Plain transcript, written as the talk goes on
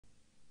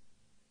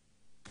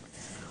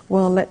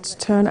Well, let's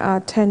turn our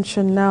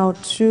attention now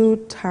to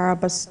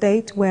Taraba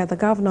State, where the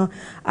governor,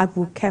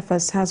 Agbu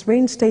Kefas, has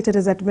reinstated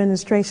his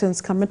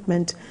administration's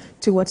commitment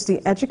towards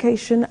the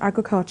education,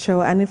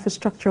 agricultural and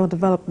infrastructural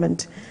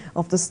development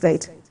of the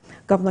state.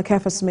 Governor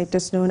Kefas made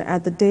this known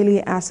at the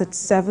Daily Asset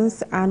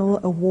 7th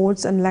Annual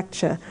Awards and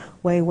Lecture,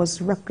 where he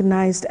was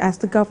recognized as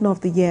the Governor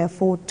of the Year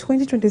for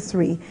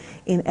 2023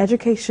 in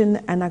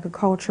Education and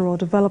Agricultural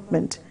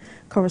Development.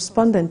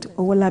 Correspondent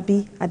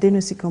Owolabi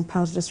Adenusi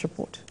compiles this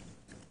report.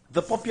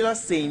 The popular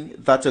saying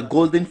that a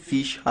golden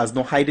fish has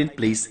no hiding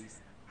place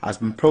has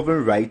been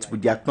proven right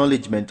with the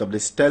acknowledgement of the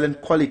sterling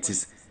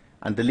qualities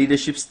and the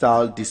leadership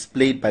style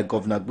displayed by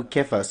Governor Agbu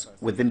Kefas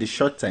within the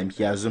short time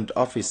he assumed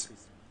office.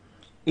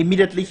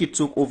 Immediately he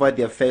took over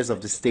the affairs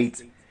of the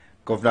state,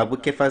 Governor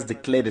Agbu Kefas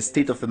declared a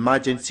state of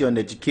emergency on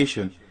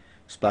education,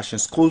 slashing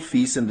school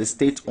fees in the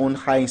state-owned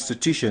high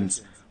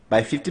institutions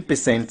by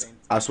 50%,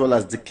 as well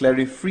as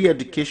declaring free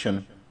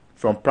education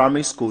from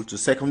primary school to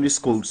secondary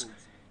schools,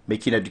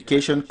 making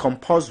education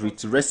compulsory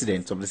to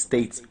residents of the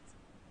state.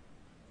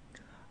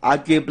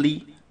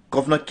 Arguably,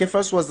 Governor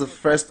Kefas was the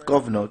first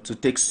governor to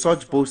take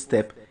such bold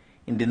step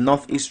in the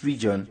northeast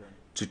region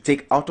to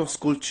take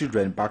out-of-school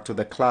children back to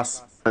the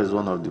class. Taraba is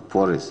one of the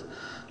poorest.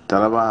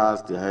 Taraba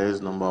has the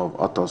highest number of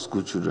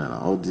out-of-school children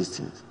and all these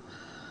things.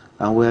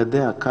 And we are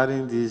there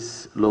carrying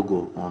this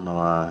logo on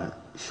our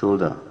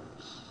shoulder.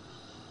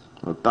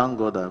 But thank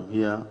God I'm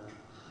here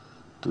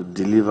to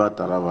deliver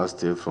Taraba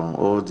State from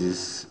all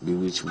this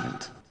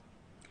bewitchment.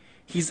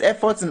 His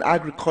efforts in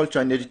agriculture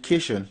and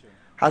education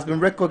has been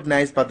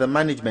recognized by the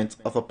management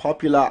of a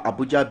popular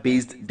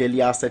Abuja-based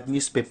Daily Asset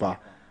newspaper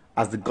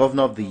as the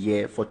Governor of the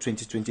Year for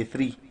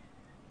 2023.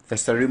 The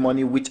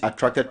ceremony, which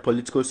attracted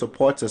political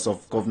supporters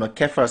of Governor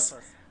Kefas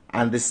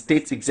and the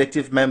state's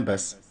executive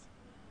members.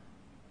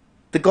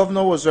 The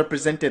governor was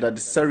represented at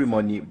the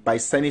ceremony by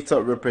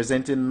Senator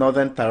representing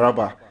Northern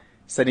Taraba,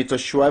 Senator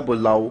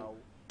Shuaibu Lau,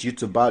 due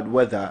to bad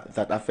weather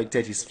that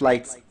affected his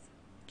flight.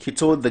 He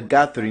told the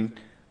gathering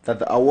that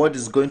the award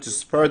is going to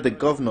spur the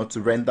governor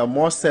to render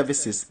more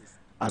services,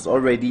 as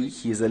already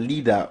he is a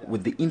leader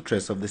with the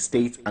interests of the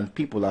state and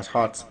people at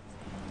heart.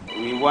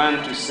 We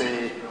want to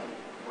say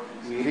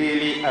we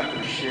really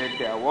appreciate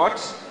the award.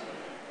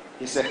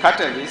 It's a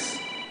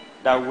catalyst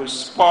that will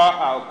spur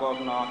our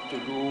governor to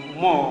do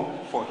more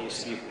for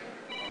his people.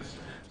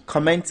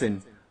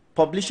 Commenting,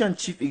 Publisher and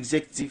Chief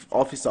Executive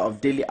Officer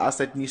of Daily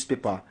Asset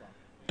newspaper,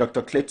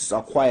 Dr. Cletus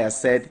Akwaya,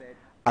 said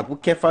Agbu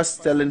Kefas'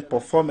 sterling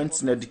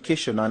performance in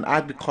education and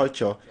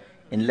agriculture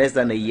in less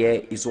than a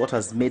year is what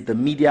has made the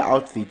media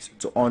outfit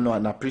to honor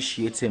and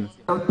appreciate him.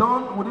 Have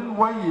done within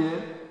 1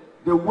 year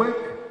the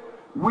work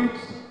which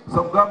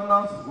some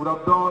governors would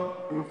have done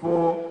in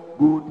 4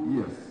 good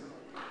years.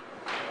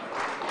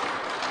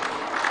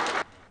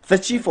 The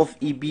chief of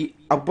EB,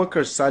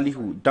 Abubakar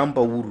Salihu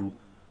Dambawuru,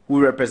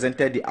 who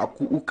represented the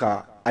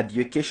Akuuka at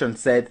the occasion,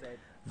 said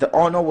the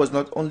honor was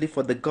not only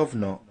for the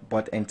governor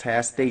but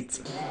entire state.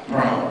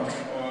 Proud.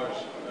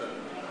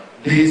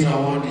 This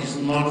award is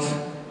not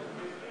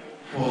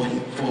for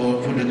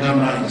the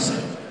governor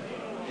himself.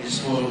 It's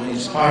for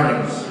his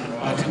parents,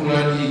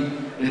 particularly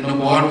the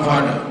number one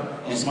father,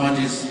 His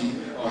Majesty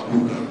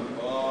Abuka.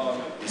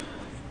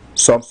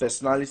 Some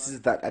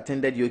personalities that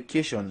attended the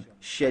occasion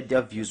shared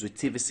their views with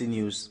TVC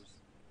News.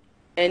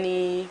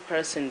 Any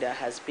person that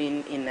has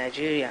been in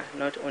Nigeria,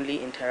 not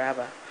only in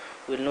Taraba,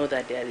 will know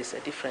that there is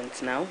a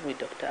difference now with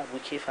Dr. Agbu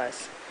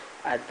Kefas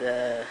at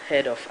the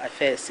head of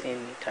affairs in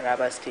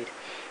Taraba State.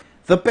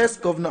 The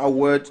Best Governor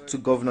Award to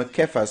Governor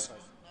Kefas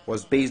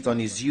was based on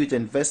his huge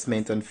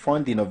investment and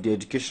funding of the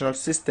educational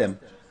system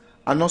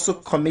and also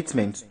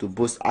commitment to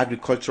boost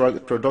agricultural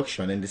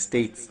production in the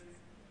state.